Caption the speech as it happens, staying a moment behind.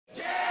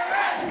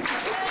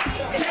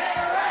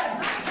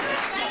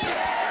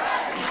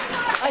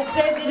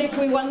if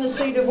we won the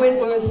seat of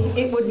Wentworth,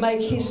 it would make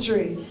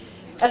history.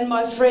 And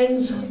my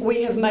friends,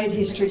 we have made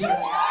history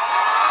today.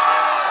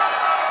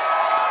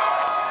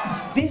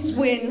 This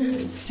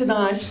win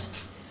tonight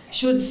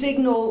should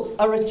signal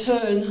a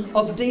return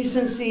of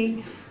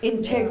decency,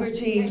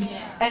 integrity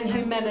and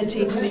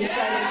humanity to the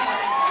Australian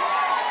Parliament.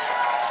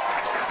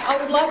 I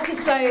would like to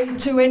say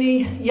to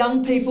any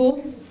young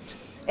people,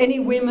 any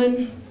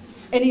women,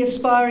 any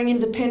aspiring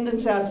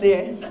independents out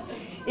there,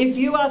 if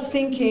you are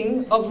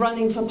thinking of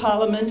running for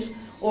Parliament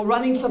or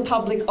running for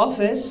public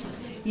office,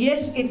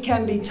 yes, it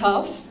can be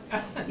tough.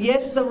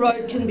 Yes, the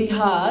road can be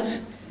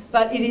hard,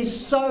 but it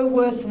is so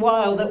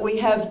worthwhile that we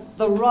have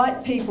the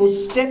right people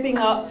stepping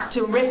up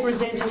to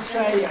represent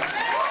Australia.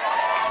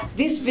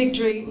 This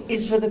victory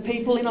is for the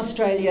people in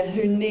Australia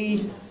who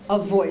need a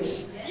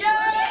voice.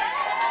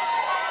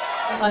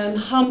 I am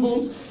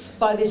humbled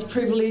by this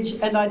privilege,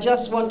 and I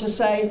just want to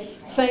say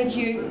thank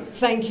you,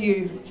 thank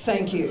you,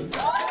 thank you.